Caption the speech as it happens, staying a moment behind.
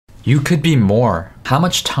You could be more. How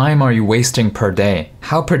much time are you wasting per day?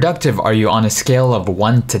 How productive are you on a scale of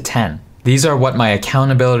 1 to 10? These are what my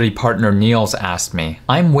accountability partner Niels asked me.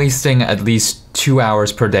 I'm wasting at least 2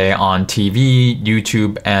 hours per day on TV,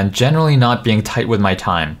 YouTube, and generally not being tight with my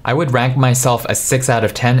time. I would rank myself a 6 out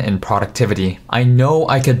of 10 in productivity. I know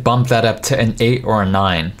I could bump that up to an 8 or a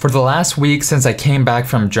 9. For the last week since I came back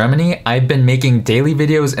from Germany, I've been making daily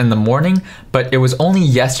videos in the morning, but it was only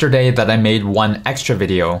yesterday that I made one extra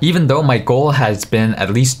video, even though my goal has been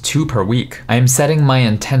at least 2 per week. I am setting my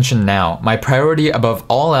intention now. My priority above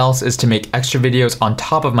all else is to make extra videos on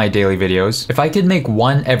top of my daily videos. If I could make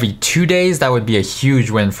one every 2 days, that would be a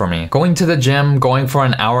huge win for me. Going to the gym, going for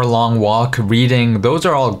an hour-long walk, reading, those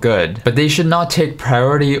are all good, but they should not take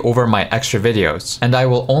priority over my extra videos. And I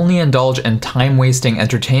will only indulge in time-wasting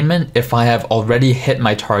entertainment if I have already hit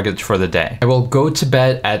my targets for the day. I will go to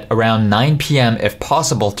bed at around 9 p.m. if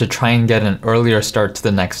possible to try and get an earlier start to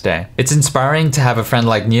the next day. It's inspiring to have a friend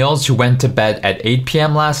like Niels who went to bed at 8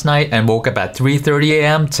 p.m. last night and woke up at 3:30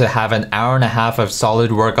 a.m. to have an hour and a half of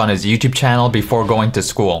solid work on his YouTube channel before going to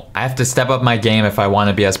school. I have to step up my game if I want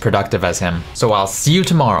to be as productive as him. So I'll see you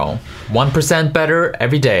tomorrow. 1% better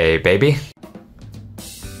every day, baby.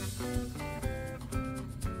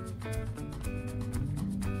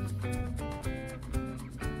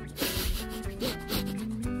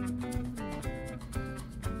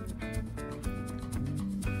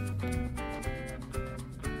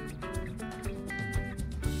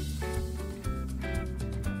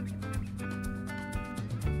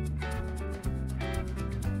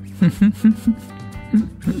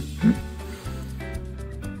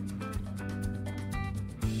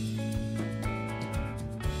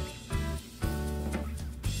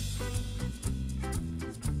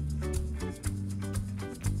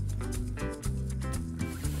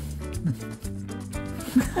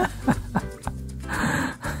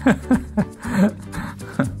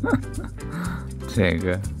 제가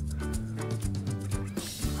이거 제가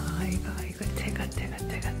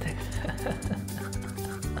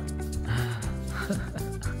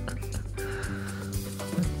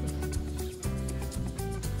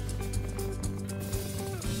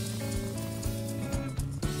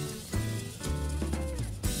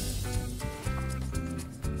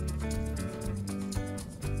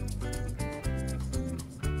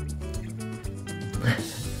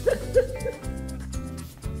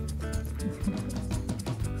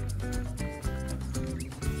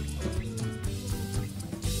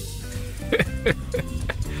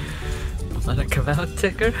Wanna come out,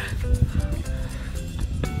 Tigger?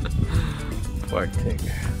 Poor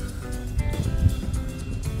Tigger.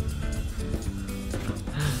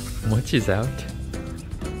 Mochi's out.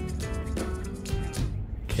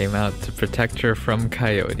 Came out to protect her from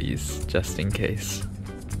coyotes, just in case.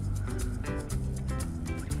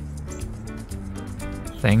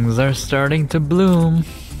 Things are starting to bloom.